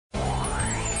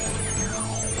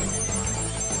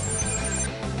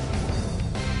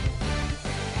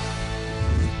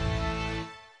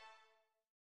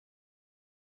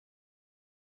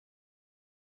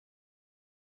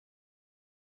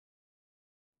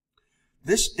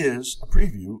This is a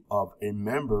preview of a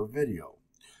member video.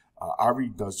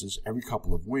 Arvi does this every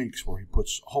couple of weeks where he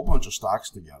puts a whole bunch of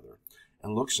stocks together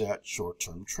and looks at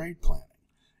short-term trade planning.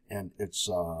 And it's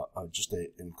just an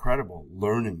incredible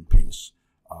learning piece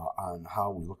on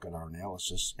how we look at our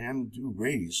analysis and do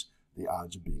raise the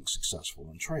odds of being successful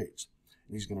in trades.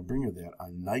 And he's going to bring you that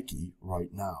on Nike right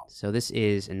now. So this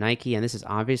is Nike, and this is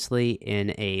obviously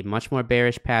in a much more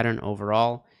bearish pattern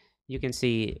overall. You can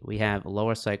see we have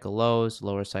lower cycle lows,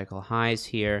 lower cycle highs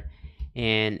here,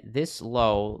 and this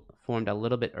low formed a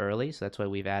little bit early, so that's why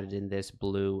we've added in this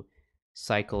blue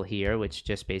cycle here, which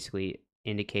just basically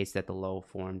indicates that the low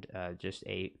formed just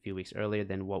a few weeks earlier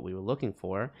than what we were looking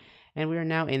for. And we are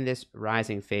now in this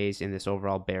rising phase in this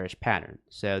overall bearish pattern.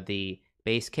 So the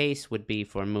base case would be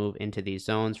for a move into these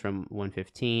zones from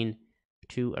 115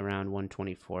 to around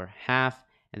 124.5.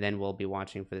 And then we'll be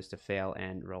watching for this to fail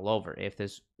and roll over. If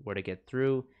this were to get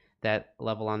through that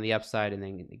level on the upside and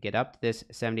then get up to this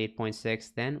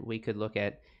 78.6, then we could look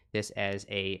at this as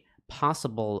a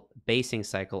possible basing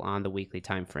cycle on the weekly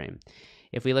time frame.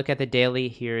 If we look at the daily,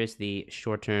 here is the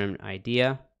short-term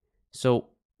idea. So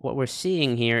what we're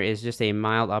seeing here is just a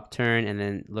mild upturn, and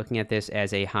then looking at this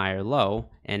as a higher low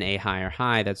and a higher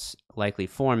high that's likely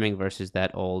forming versus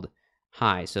that old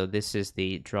high. So this is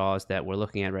the draws that we're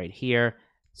looking at right here.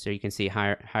 So you can see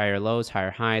higher lows, higher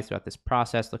highs throughout this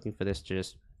process, looking for this to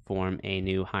just form a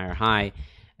new higher high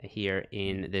here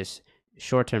in this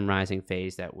short-term rising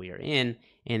phase that we are in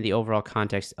the overall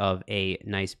context of a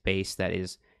nice base that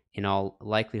is in all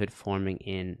likelihood forming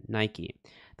in Nike.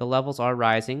 The levels are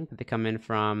rising. They come in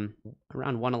from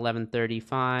around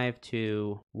 111.35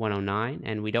 to 109,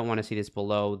 and we don't want to see this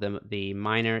below the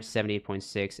minor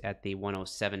 78.6 at the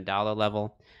 $107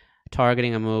 level.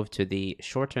 Targeting a move to the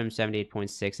short-term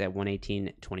 78.6 at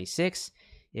 118.26.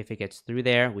 If it gets through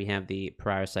there, we have the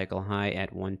prior cycle high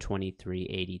at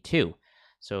 123.82.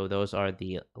 So those are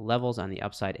the levels on the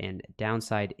upside and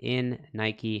downside in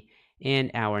Nike.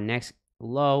 And our next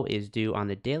low is due on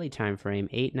the daily time frame,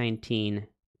 819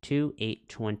 to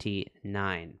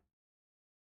 829.